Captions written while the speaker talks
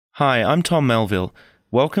Hi, I'm Tom Melville.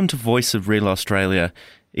 Welcome to Voice of Real Australia.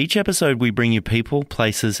 Each episode we bring you people,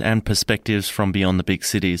 places and perspectives from beyond the big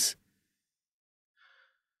cities.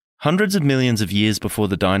 Hundreds of millions of years before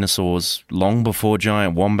the dinosaurs, long before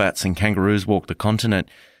giant wombats and kangaroos walked the continent,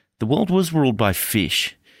 the world was ruled by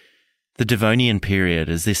fish. The Devonian period,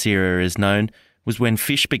 as this era is known, was when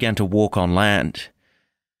fish began to walk on land.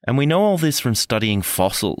 And we know all this from studying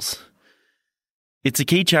fossils. It's a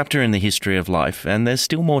key chapter in the history of life, and there's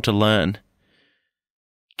still more to learn.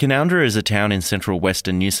 Canowindra is a town in central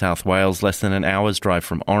western New South Wales, less than an hour's drive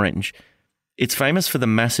from Orange. It's famous for the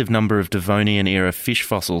massive number of Devonian-era fish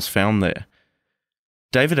fossils found there.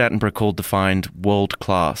 David Attenborough called the find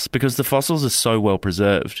world-class because the fossils are so well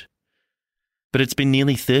preserved. But it's been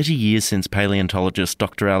nearly 30 years since paleontologist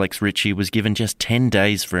Dr. Alex Ritchie was given just 10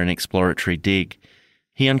 days for an exploratory dig.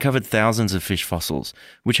 He uncovered thousands of fish fossils,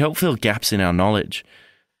 which helped fill gaps in our knowledge.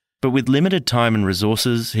 But with limited time and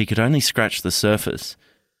resources, he could only scratch the surface.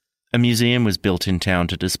 A museum was built in town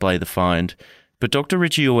to display the find, but Dr.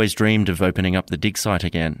 Ritchie always dreamed of opening up the dig site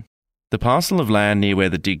again. The parcel of land near where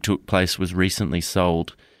the dig took place was recently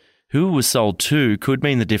sold. Who it was sold to could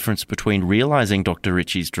mean the difference between realising Dr.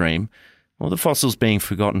 Ritchie's dream or the fossils being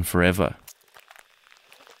forgotten forever.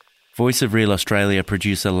 Voice of Real Australia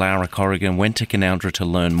producer Laura Corrigan went to Canowindra to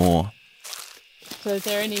learn more. So is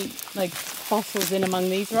there any fossils in among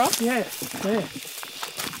these rocks? Yeah, there.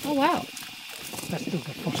 Oh wow. That's still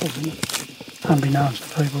got fossils in it. Unbeknownst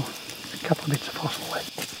to people, there's a couple of bits of fossil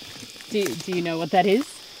left. Do you know what that is?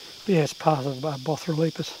 Yeah, it's part of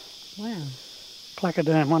Bothrolepis. Wow.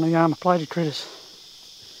 Placoderm, one of the armor-plated critters.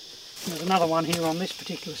 There's another one here on this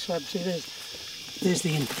particular slab. See, there's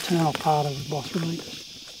the internal part of Bothrolepis.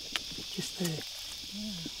 Just there.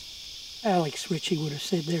 Yeah. Alex Ritchie would have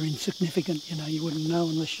said they're insignificant, you wouldn't know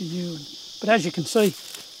unless you knew. But as you can see,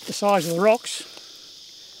 the size of the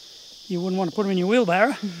rocks, you wouldn't want to put them in your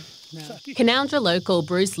wheelbarrow. No. Canowindra local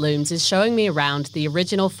Bruce Looms is showing me around the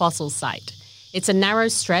original fossil site. It's a narrow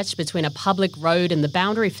stretch between a public road and the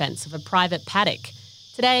boundary fence of a private paddock.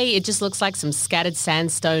 Today, it just looks like some scattered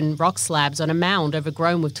sandstone rock slabs on a mound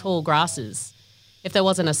overgrown with tall grasses. If there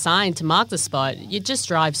wasn't a sign to mark the spot, you'd just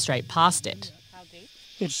drive straight past it.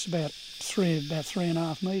 It's about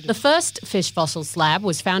 3.5 metres. The first fish fossil slab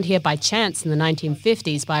was found here by chance in the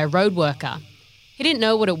 1950s by a road worker. He didn't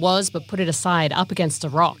know what it was but put it aside up against a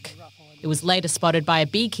rock. It was later spotted by a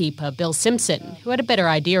beekeeper, Bill Simpson, who had a better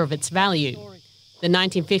idea of its value. The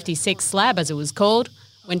 1956 slab, as it was called,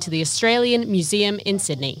 went to the Australian Museum in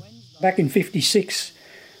Sydney. Back in 56,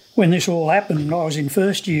 when this all happened, I was in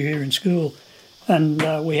first year here in school. And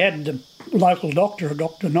we had the local doctor,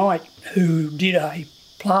 Dr. Knight, who did a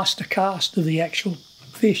plaster cast of the actual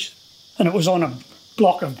fish. And it was on a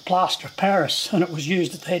block of plaster of Paris, and it was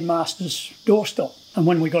used at the headmaster's doorstop. And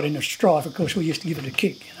when we got into strife, of course, we used to give it a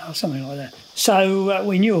kick, something like that. So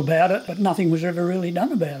we knew about it, but nothing was ever really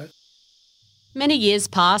done about it. Many years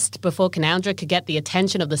passed before Canowindra could get the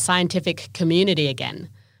attention of the scientific community again.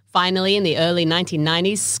 Finally, in the early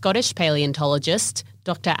 1990s, Scottish paleontologist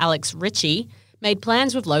Dr. Alex Ritchie made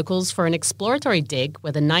plans with locals for an exploratory dig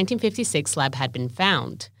where the 1956 slab had been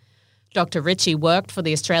found. Dr. Ritchie worked for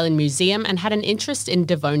the Australian Museum and had an interest in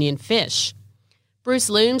Devonian fish. Bruce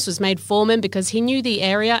Looms was made foreman because he knew the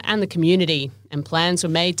area and the community, and plans were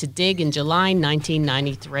made to dig in July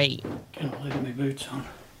 1993. Can't leave my boots on.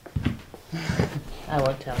 I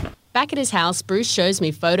won't tell. Back at his house, Bruce shows me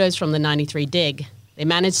photos from the 93 dig. They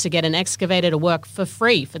managed to get an excavator to work for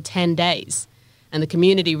free for 10 days. And the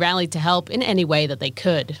community rallied to help in any way that they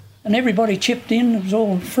could. And everybody chipped in, it was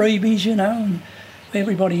all freebies, and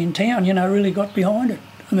everybody in town, really got behind it.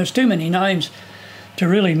 And there's too many names to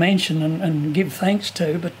really mention and give thanks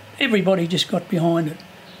to, but everybody just got behind it.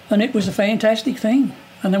 And it was a fantastic thing.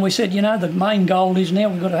 And then we said, the main goal is now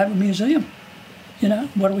we've got to have a museum.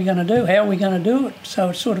 What are we going to do? How are we going to do it? So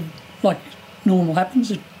it's sort of like normal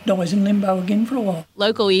happens, it dies in limbo again for a while.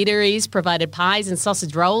 Local eateries provided pies and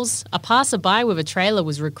sausage rolls. A passerby with a trailer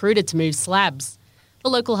was recruited to move slabs. The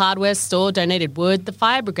local hardware store donated wood, the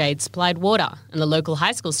fire brigade supplied water, and the local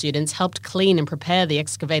high school students helped clean and prepare the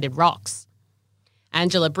excavated rocks.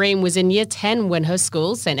 Angela Bream was in Year 10 when her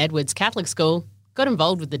school, St Edward's Catholic School, got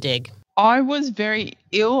involved with the dig. I was very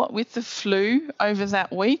ill with the flu over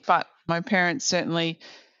that week, but my parents certainly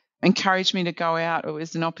encouraged me to go out. It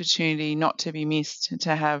was an opportunity not to be missed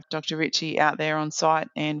to have Dr. Ritchie out there on site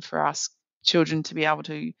and for us children to be able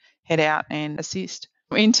to head out and assist.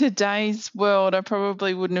 In today's world, I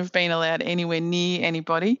probably wouldn't have been allowed anywhere near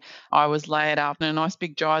anybody. I was laid up in a nice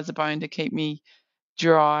big dry as a bone to keep me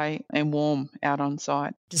dry and warm out on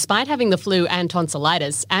site. Despite having the flu and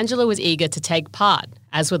tonsillitis, Angela was eager to take part,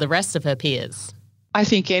 as were the rest of her peers. I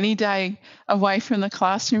think any day away from the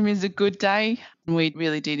classroom is a good day. We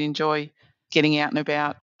really did enjoy getting out and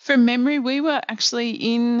about. From memory, we were actually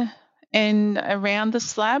in and around the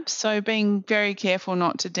slabs, so being very careful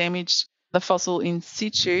not to damage the fossil in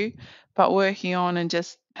situ, but working on and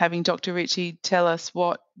just having Dr. Ritchie tell us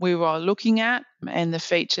what we were looking at and the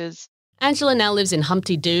features. Angela now lives in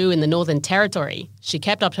Humpty Doo in the Northern Territory. She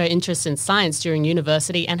kept up her interest in science during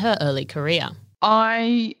university and her early career.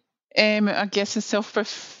 I am, I guess, a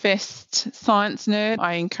self-professed science nerd.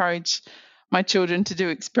 I encourage my children to do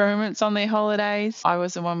experiments on their holidays. I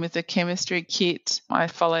was the one with the chemistry kit. I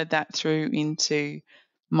followed that through into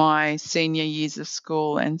my senior years of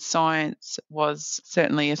school, and science was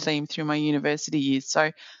certainly a theme through my university years. So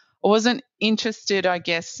I wasn't interested, I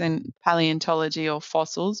guess, in paleontology or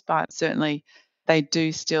fossils, but certainly they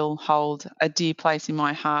do still hold a dear place in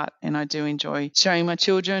my heart, and I do enjoy showing my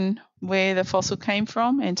children where the fossil came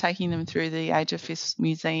from and taking them through the Age of Fish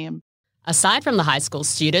Museum. Aside from the high school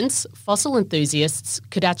students, fossil enthusiasts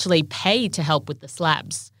could actually pay to help with the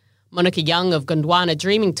slabs. Monica Young of Gondwana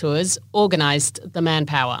Dreaming Tours organised the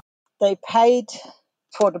manpower. They paid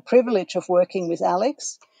for the privilege of working with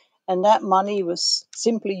Alex, and that money was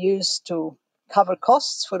simply used to cover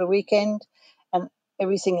costs for the weekend, and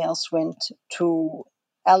everything else went to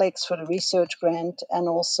Alex for the research grant, and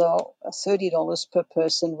also $30 per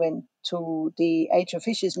person went to the Age of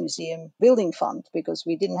Fishes Museum building fund, because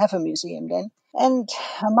we didn't have a museum then. And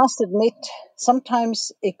I must admit,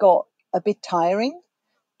 sometimes it got a bit tiring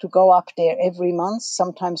to go up there every month,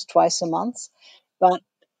 sometimes twice a month. But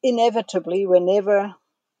inevitably, whenever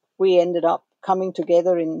we ended up coming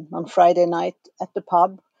together on Friday night at the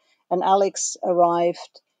pub, and Alex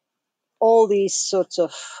arrived, all these sorts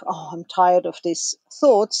of, I'm tired of this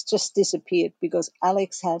thoughts just disappeared, because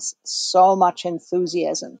Alex has so much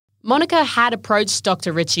enthusiasm. Monica had approached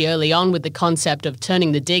Dr. Ritchie early on with the concept of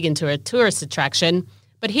turning the dig into a tourist attraction,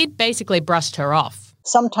 but he'd basically brushed her off.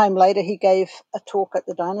 Sometime later, he gave a talk at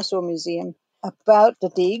the Dinosaur Museum about the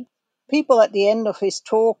dig. People at the end of his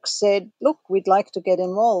talk said, look, we'd like to get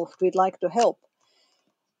involved, we'd like to help.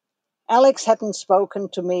 Alex hadn't spoken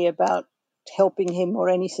to me about helping him or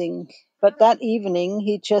anything, but that evening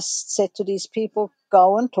he just said to these people,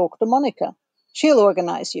 go and talk to Monica. She'll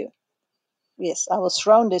organize you. Yes, I was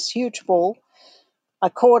thrown this huge ball. I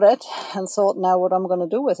caught it and thought, now what I'm going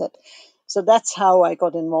to do with it. So that's how I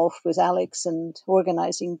got involved with Alex and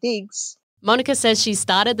organising digs. Monica says she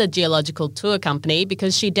started the geological tour company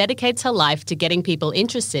because she dedicates her life to getting people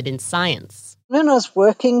interested in science. When I was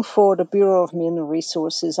working for the Bureau of Mineral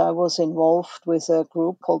Resources, I was involved with a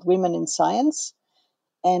group called Women in Science.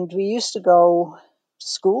 And we used to go to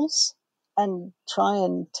schools and try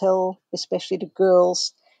and tell, especially the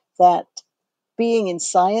girls, that being in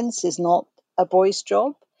science is not a boy's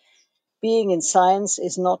job. Being in science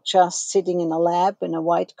is not just sitting in a lab in a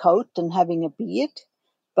white coat and having a beard,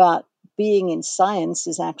 but being in science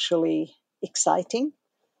is actually exciting,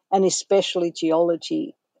 and especially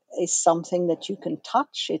geology is something that you can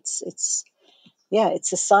touch. It's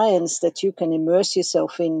a science that you can immerse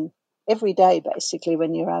yourself in every day, basically,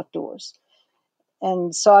 when you're outdoors.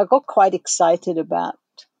 And so I got quite excited about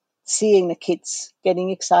seeing the kids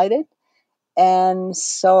getting excited. And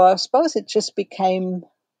so I suppose it just became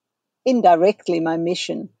indirectly my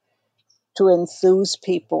mission to enthuse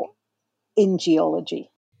people in geology.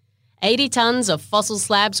 80 tonnes of fossil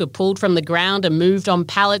slabs were pulled from the ground and moved on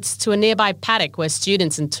pallets to a nearby paddock where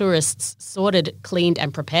students and tourists sorted, cleaned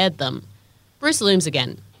and prepared them. Bruce Looms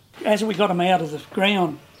again. As we got them out of the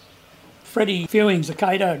ground, Freddie Fewings, the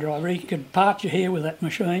Cato driver, he could part your hair with that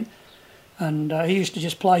machine, and he used to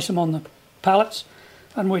just place them on the pallets,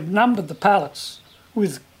 and we'd numbered the pallets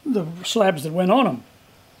with the slabs that went on them.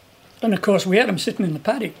 And of course we had them sitting in the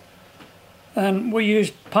paddock, and we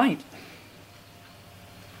used paint,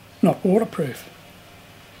 not waterproof.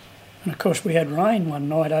 And of course we had rain one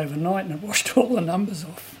night overnight and it washed all the numbers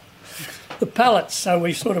off the pallets, so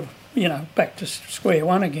we sort of, back to square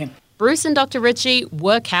one again. Bruce and Dr. Ritchie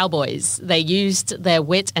were cowboys. They used their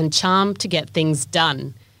wit and charm to get things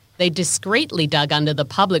done. They discreetly dug under the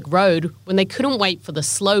public road when they couldn't wait for the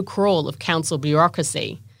slow crawl of council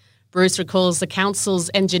bureaucracy. Bruce recalls the council's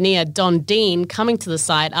engineer, Don Dean, coming to the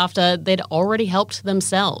site after they'd already helped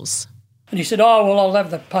themselves. And he said, I'll have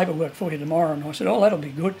the paperwork for you tomorrow. And I said, that'll be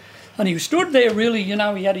good. And he stood there really, he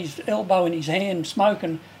had his elbow in his hand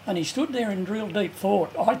smoking, and he stood there in real deep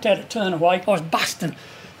thought. I had to turn away. I was busting.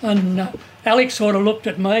 And Alex sort of looked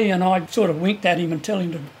at me, and I sort of winked at him and tell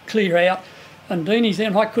him to clear out. And Deanie's there,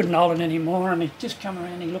 and I couldn't hold it anymore, and he just come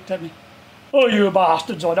around and he looked at me. "Oh, you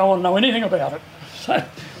bastards, I don't want to know anything about it." So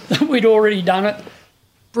we'd already done it.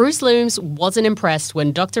 Bruce Looms wasn't impressed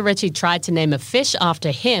when Dr. Ritchie tried to name a fish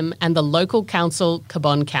after him and the local council,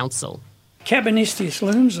 Cabon Council. Cabernistius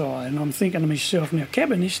loomsi, and I'm thinking to myself now,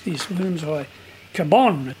 Cabernistius loomsi,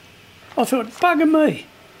 Cabon. I thought, bugger me,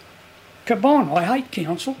 Cabon, I hate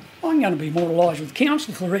council. I'm going to be moralised with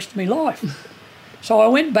council for the rest of my life. So I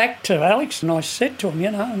went back to Alex and I said to him,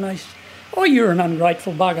 and they said, "Oh, you're an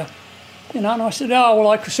ungrateful bugger." And I said, "Oh, well,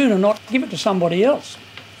 I could sooner not give it to somebody else."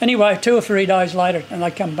 Anyway, 2 or 3 days later, and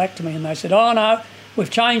they come back to me and they said, "Oh, no,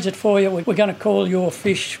 we've changed it for you. We're going to call your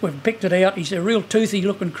fish. We've picked it out. He's a real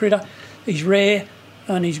toothy-looking critter. He's rare,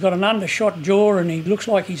 and he's got an undershot jaw, and he looks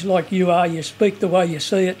like he's like you are. You speak the way you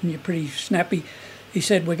see it, and you're pretty snappy." He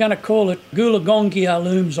said, "We're going to call it Goolagonggia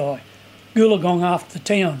loomsi, Goolagong after the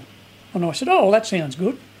town." And I said, "Oh, well, that sounds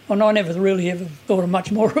good." And I never really ever thought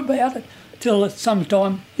much more about it till some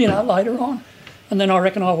time, later on. And then I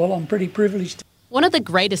reckon, oh, well, I'm pretty privileged. One of the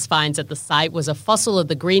greatest finds at the site was a fossil of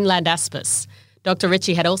the Greenland aspis. Dr.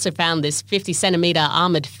 Ritchie had also found this 50-centimetre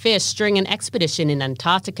armoured fish during an expedition in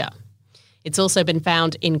Antarctica. It's also been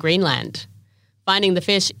found in Greenland. Finding the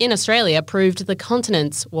fish in Australia proved the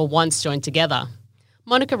continents were once joined together.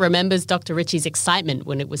 Monica remembers Dr. Ritchie's excitement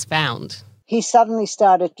when it was found. He suddenly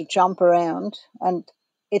started to jump around, and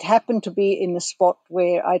it happened to be in the spot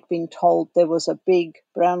where I'd been told there was a big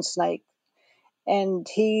brown snake. And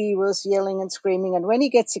he was yelling and screaming. And when he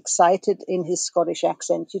gets excited in his Scottish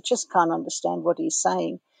accent, you just can't understand what he's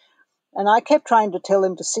saying. And I kept trying to tell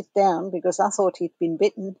him to sit down because I thought he'd been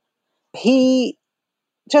bitten. He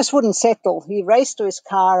just wouldn't settle. He raced to his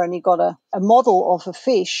car and he got a model of a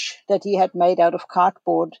fish that he had made out of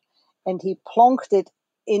cardboard, and he plonked it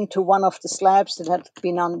into one of the slabs that had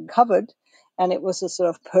been uncovered, and it was a sort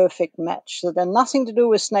of perfect match. So then nothing to do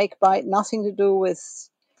with snake bite, nothing to do with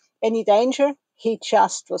any danger. He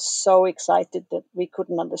just was so excited that we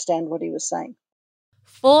couldn't understand what he was saying.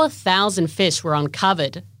 4,000 fish were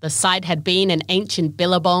uncovered. The site had been an ancient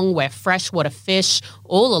billabong where freshwater fish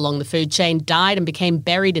all along the food chain died and became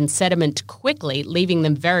buried in sediment quickly, leaving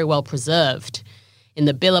them very well preserved. In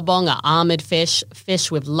the billabong are armoured fish, fish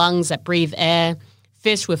with lungs that breathe air,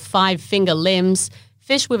 fish with 5-finger limbs,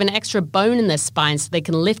 fish with an extra bone in their spine so they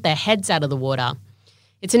can lift their heads out of the water.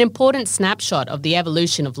 It's an important snapshot of the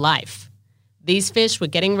evolution of life. These fish were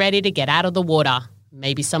getting ready to get out of the water.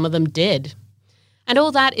 Maybe some of them did. And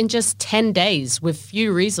all that in just 10 days with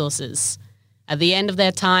few resources. At the end of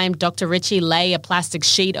their time, Dr. Ritchie lay a plastic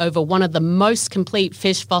sheet over one of the most complete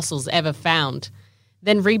fish fossils ever found,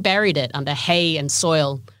 then reburied it under hay and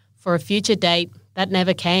soil for a future date that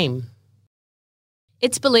never came.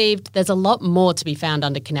 It's believed there's a lot more to be found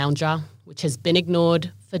under Canowindra, which has been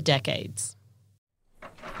ignored for decades.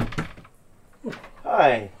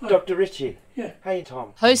 Hi, Dr. Ritchie. Yeah. Hey,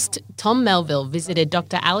 Tom. Host Tom Melville visited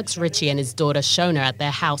Dr. Alex Ritchie and his daughter Shona at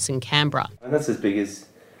their house in Canberra. And that's as big as...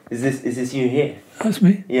 Is this you here? That's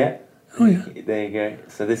me. Yeah? Oh, yeah. There you go.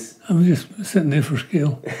 So this... I'm just sitting there for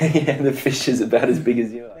scale. Yeah, the fish is about as big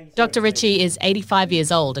as you are. Dr. Ritchie is 85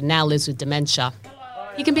 years old and now lives with dementia.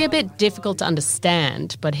 He can be a bit difficult to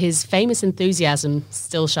understand, but his famous enthusiasm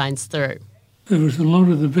still shines through. There was a lot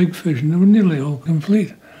of the big fish, and they were nearly all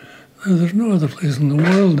complete. Now, there's no other place in the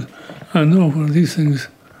world I know where these things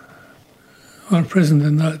are present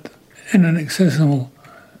in that inaccessible.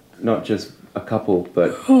 Not just a couple,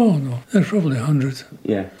 but... Oh, no, there's probably hundreds.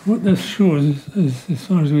 Yeah. What this shows is as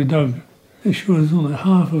far as we dug, it shows only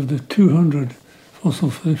half of the 200 fossil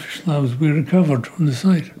fish slabs we recovered from the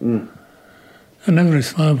site. Mm. And every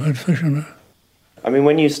slab had fish in it. I mean,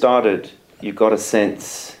 when you started, you got a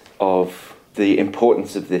sense of the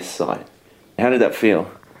importance of this site. How did that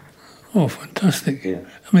feel? Oh, fantastic. Yeah.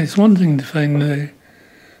 I mean, it's one thing to find,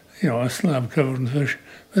 a slab covered in fish,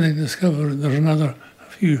 but then discover there's another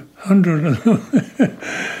few hundred of them.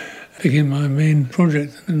 Became my main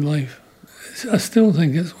project in life. I still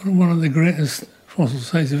think it's one of the greatest fossil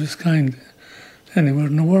sites of its kind anywhere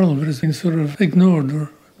in the world, but it's been sort of ignored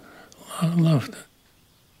or laughed at.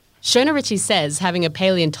 Shona Ritchie says having a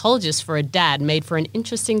paleontologist for a dad made for an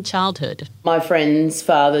interesting childhood. My friends'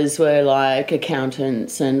 fathers were like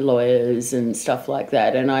accountants and lawyers and stuff like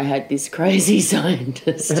that, and I had this crazy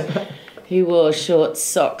scientist who wore short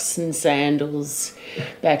socks and sandals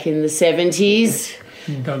back in the 70s.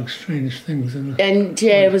 He dug strange things.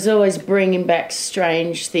 Was always bringing back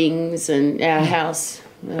strange things, and our house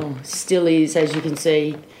still is, as you can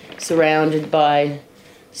see, surrounded by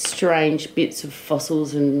strange bits of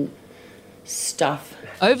fossils and stuff.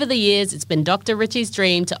 Over the years, it's been Dr. Ritchie's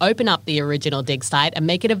dream to open up the original dig site and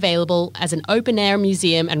make it available as an open-air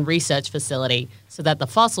museum and research facility so that the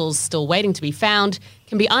fossils still waiting to be found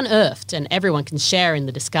can be unearthed and everyone can share in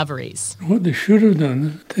the discoveries. What they should have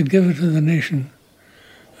done is to give it to the nation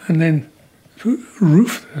and then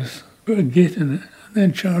roof this, put a gate in it, and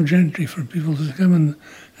then charge entry for people to come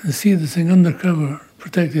and see the thing undercover,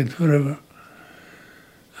 protected forever.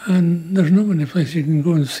 And there's not many places you can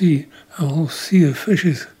go and see a whole sea of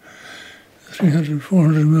fishes, 300,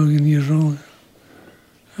 400 million years old.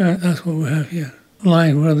 That's what we have here,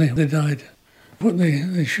 lying where they died. What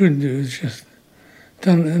they should do is just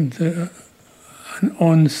turn it into an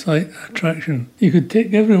on-site attraction. You could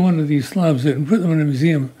take every one of these slabs out and put them in a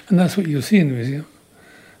museum, and that's what you'll see in the museum.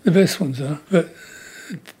 The best ones are. But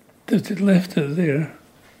if they left it there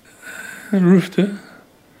and roofed it,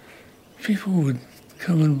 people would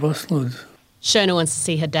come in busloads. Shona wants to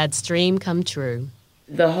see her dad's dream come true.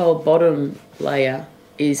 The whole bottom layer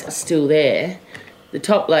is still there. The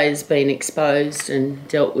top layer's been exposed and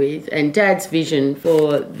dealt with, and Dad's vision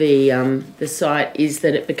for the site is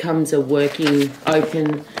that it becomes a working,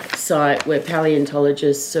 open site where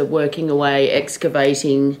paleontologists are working away,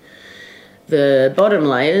 excavating the bottom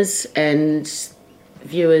layers, and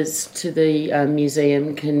viewers to the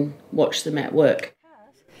museum can watch them at work.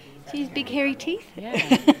 See his big hairy teeth?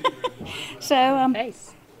 Yeah. So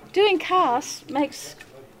doing casts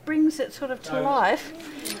brings it sort of to life,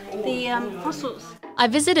 the fossils. I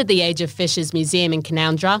visited the Age of Fishes Museum in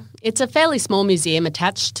Canowindra. It's a fairly small museum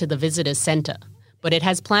attached to the Visitors Centre, but it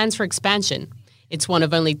has plans for expansion. It's one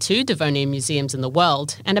of only 2 Devonian museums in the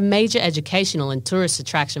world and a major educational and tourist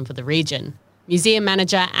attraction for the region. Museum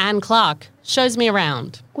manager Anne Clark shows me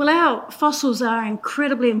around. Well, our fossils are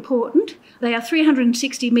incredibly important. They are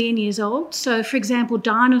 360 million years old. So, for example,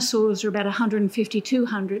 dinosaurs are about 150,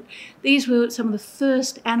 200. These were some of the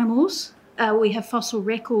first animals we have fossil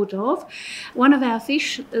record of. One of our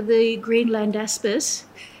fish, the Greenland aspis,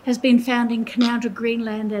 has been found in Canowindra,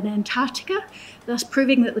 Greenland and Antarctica, thus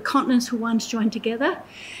proving that the continents were once joined together.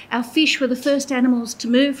 Our fish were the first animals to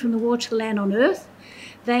move from the water to the land on Earth.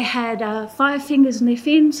 They had 5 fingers in their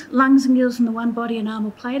fins, lungs and gills in the one body and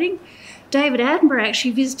armour plating. David Attenborough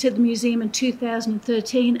actually visited the museum in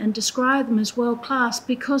 2013 and described them as world class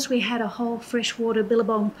because we had a whole freshwater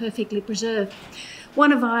billabong perfectly preserved.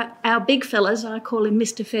 One of our big fellas, I call him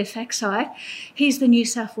Mr. Fairfaxi, he's the New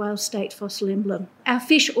South Wales state fossil emblem. Our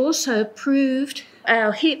fish also proved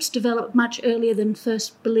our hips developed much earlier than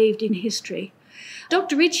first believed in history.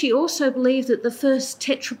 Dr. Ritchie also believed that the first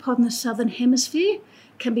tetrapod in the southern hemisphere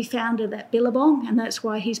can be found at that billabong, and that's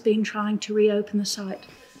why he's been trying to reopen the site.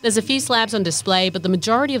 There's a few slabs on display, but the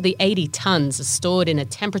majority of the 80 tonnes are stored in a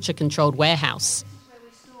temperature-controlled warehouse.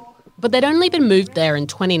 But they'd only been moved there in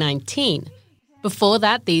 2019. Before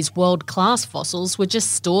that, these world-class fossils were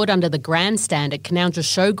just stored under the grandstand at Canowindra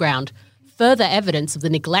Showground, further evidence of the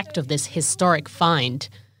neglect of this historic find.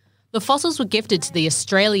 The fossils were gifted to the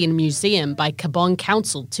Australian Museum by Cabong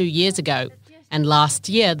Council 2 years ago, and last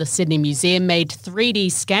year the Sydney Museum made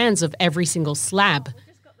 3D scans of every single slab.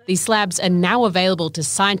 These slabs are now available to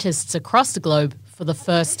scientists across the globe for the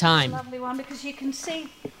first time. Lovely one because you can see,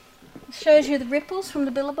 it shows you the ripples from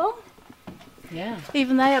the billabong. Yeah.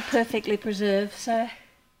 Even they are perfectly preserved, so.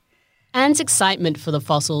 Anne's excitement for the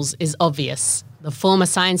fossils is obvious. The former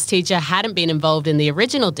science teacher hadn't been involved in the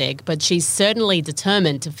original dig, but she's certainly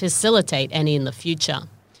determined to facilitate any in the future.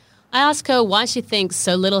 I ask her why she thinks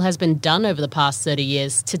so little has been done over the past 30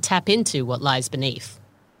 years to tap into what lies beneath.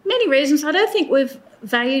 Many reasons. I don't think we've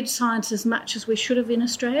valued science as much as we should have in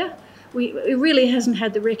Australia. It really hasn't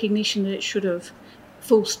had the recognition that it should have,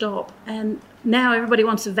 full stop. And now everybody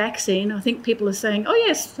wants a vaccine. I think people are saying, oh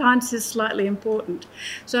yes, science is slightly important.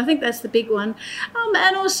 So I think that's the big one.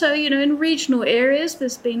 And also, in regional areas,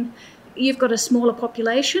 you've got a smaller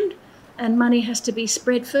population and money has to be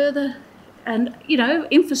spread further. And,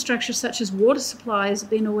 infrastructure such as water supply has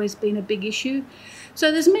always been a big issue.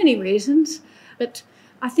 So there's many reasons, but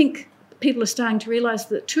I think people are starting to realise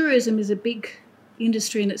that tourism is a big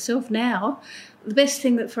industry in itself now. The best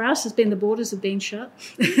thing for us has been the borders have been shut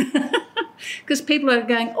because people are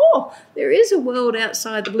going, oh, there is a world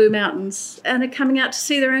outside the Blue Mountains, and are coming out to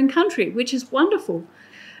see their own country, which is wonderful,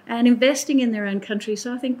 and investing in their own country.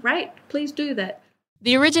 So I think, great, please do that.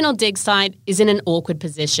 The original dig site is in an awkward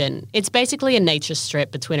position. It's basically a nature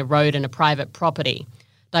strip between a road and a private property.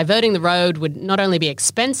 Diverting the road would not only be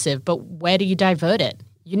expensive, but where do you divert it?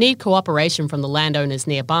 You need cooperation from the landowners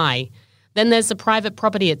nearby. Then there's the private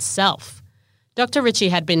property itself. Dr. Ritchie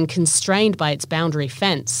had been constrained by its boundary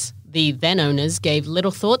fence. The then owners gave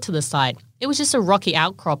little thought to the site. It was just a rocky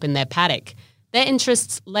outcrop in their paddock. Their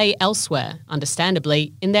interests lay elsewhere,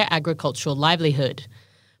 understandably, in their agricultural livelihood.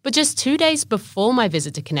 But just 2 days before my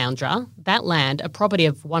visit to Canowindra, that land, a property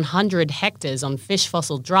of 100 hectares on Fish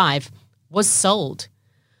Fossil Drive, was sold.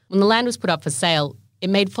 When the land was put up for sale, it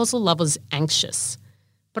made fossil lovers anxious.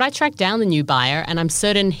 But I tracked down the new buyer, and I'm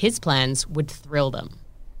certain his plans would thrill them.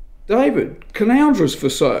 David, Canoundra's for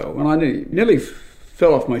sale. And I nearly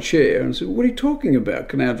fell off my chair and said, what are you talking about,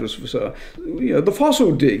 Canoundra's for sale? The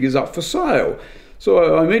fossil dig is up for sale. So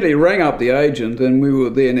I immediately rang up the agent, and we were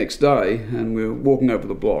there next day, and we were walking over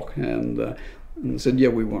the block, and said, yeah,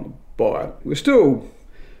 we want to buy it. We're still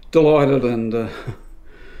delighted and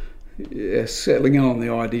settling in on the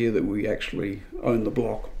idea that we actually own the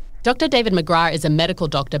block. Dr. David McGrath is a medical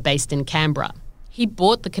doctor based in Canberra. He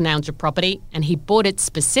bought the Canoundra property, and he bought it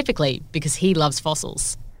specifically because he loves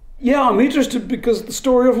fossils. Yeah, I'm interested because the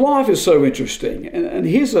story of life is so interesting. And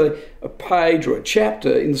here's a page or a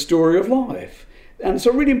chapter in the story of life. And it's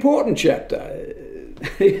a really important chapter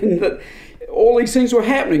in that all these things were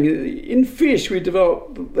happening. In fish, we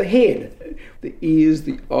developed the head, the ears,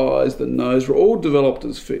 the eyes, the nose were all developed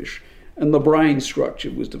as fish. And the brain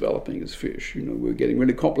structure was developing as fish. We were getting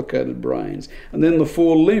really complicated brains. And then the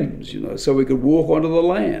 4 limbs, so we could walk onto the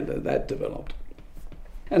land, that developed.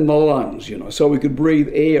 And the lungs, so we could breathe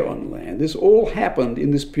air on land. This all happened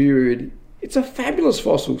in this period. It's a fabulous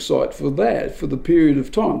fossil site for that, for the period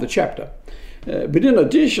of time, the chapter. But in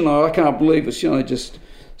addition, I can't believe it's, just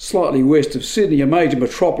slightly west of Sydney, a major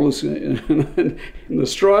metropolis in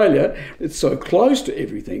Australia. It's so close to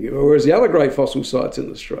everything, whereas the other great fossil sites in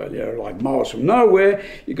Australia are like miles from nowhere.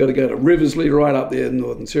 You've got to go to Riversley right up there in the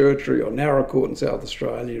Northern Territory, or Naracoorte in South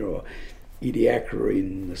Australia, or Ediacara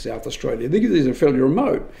in South Australia. These are fairly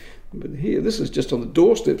remote. But here, this is just on the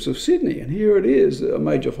doorsteps of Sydney, and here it is, a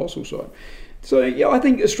major fossil site. So, yeah, I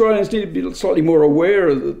think Australians need to be slightly more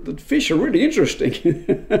aware that fish are really interesting.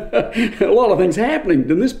 A lot of things happening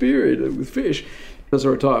in this period with fish. As I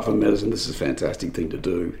retire from medicine, this is a fantastic thing to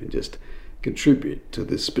do and just contribute to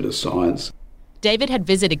this bit of science. David had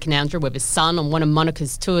visited Canoundra with his son on one of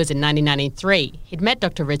Monica's tours in 1993. He'd met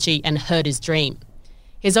Dr. Ritchie and heard his dream.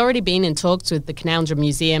 He's already been in talks with the Canoundra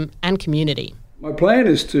Museum and community. My plan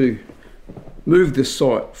is to move this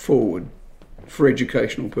site forward for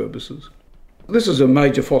educational purposes. This is a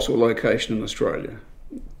major fossil location in Australia.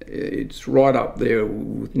 It's right up there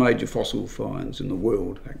with major fossil finds in the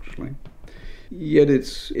world, actually. Yet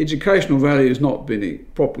its educational value has not been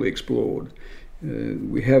properly explored.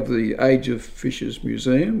 We have the Age of Fishes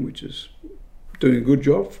Museum, which is doing a good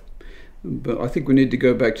job, but I think we need to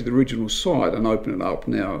go back to the original site and open it up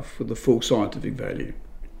now for the full scientific value.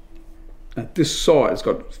 And this site has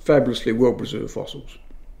got fabulously well-preserved fossils.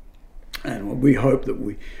 And we hope that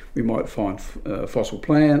we might find fossil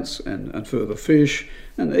plants and further fish,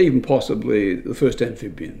 and even possibly the first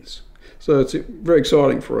amphibians. So it's very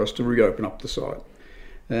exciting for us to reopen up the site.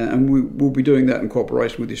 And we'll be doing that in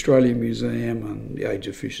cooperation with the Australian Museum and the Age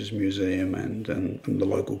of Fishes Museum and the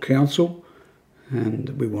local council. And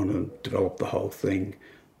we want to develop the whole thing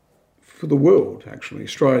for the world, actually.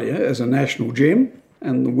 Australia as a national gem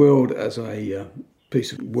and the world as a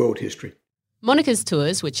piece of world history. Monica's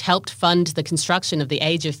tours, which helped fund the construction of the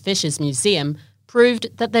Age of Fishes Museum, proved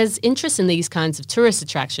that there's interest in these kinds of tourist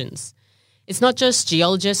attractions. It's not just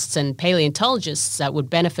geologists and paleontologists that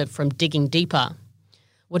would benefit from digging deeper.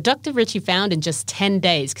 What Dr. Ritchie found in just 10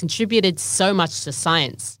 days contributed so much to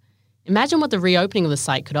science. Imagine what the reopening of the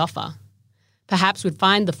site could offer. Perhaps we'd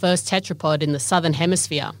find the first tetrapod in the southern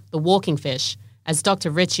hemisphere, the walking fish, as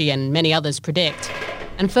Dr. Ritchie and many others predict,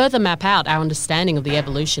 and further map out our understanding of the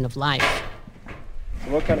evolution of life.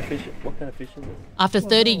 So what kind of fish is this? After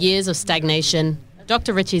 30 years of stagnation,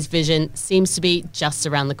 Dr. Ritchie's vision seems to be just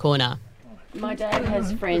around the corner. My dad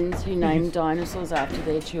has friends who name dinosaurs after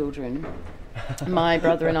their children. My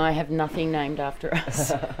brother and I have nothing named after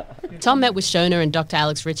us. Tom met with Shona and Dr.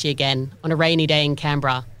 Alex Ritchie again on a rainy day in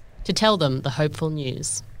Canberra to tell them the hopeful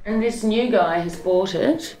news. And this new guy has bought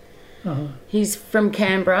it. Uh-huh. He's from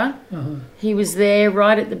Canberra. Uh-huh. He was there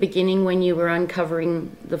right at the beginning when you were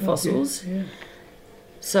uncovering the fossils. Okay. Yeah.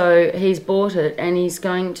 So he's bought it and he's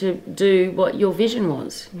going to do what your vision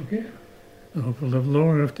was. Okay. I hope we'll live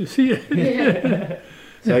long enough to see it. Yeah.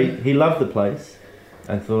 So he loved the place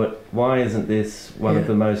and thought, why isn't this one of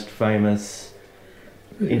the most famous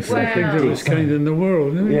I think there was kind in the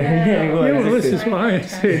world, isn't it? Well, this is why I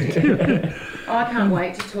said. I can't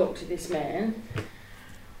wait to talk to this man.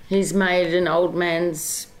 He's made an old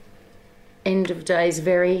man's end of days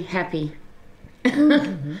very happy.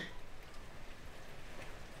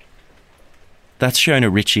 That's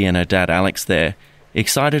Shona Ritchie and her dad Alex there.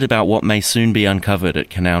 excited about what may soon be uncovered at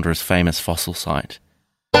Canowindra's famous fossil site.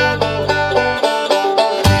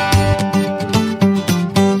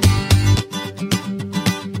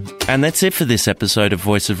 And that's it for this episode of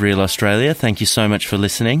Voice of Real Australia. Thank you so much for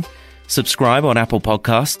listening. Subscribe on Apple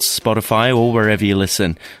Podcasts, Spotify, or wherever you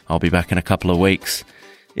listen. I'll be back in a couple of weeks.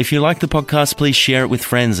 If you like the podcast, please share it with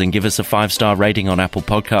friends and give us a 5-star rating on Apple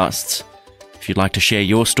Podcasts. If you'd like to share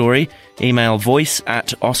your story, email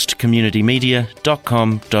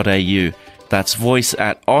voice@austcommunitymedia.com.au. That's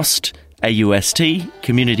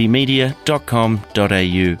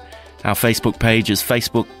voice@austcommunitymedia.com.au. Our Facebook page is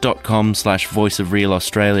facebook.com/Voice of Real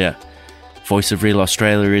Australia. Voice of Real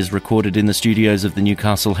Australia is recorded in the studios of the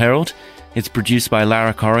Newcastle Herald. It's produced by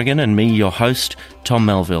Lara Corrigan and me, your host, Tom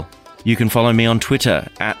Melville. You can follow me on Twitter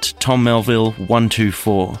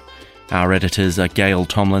 @TomMelville124. Our editors are Gail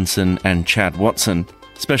Tomlinson and Chad Watson.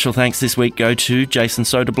 Special thanks this week go to Jason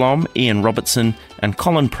Soderblom, Ian Robertson, and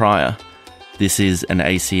Colin Pryor. This is an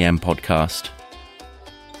ACM podcast.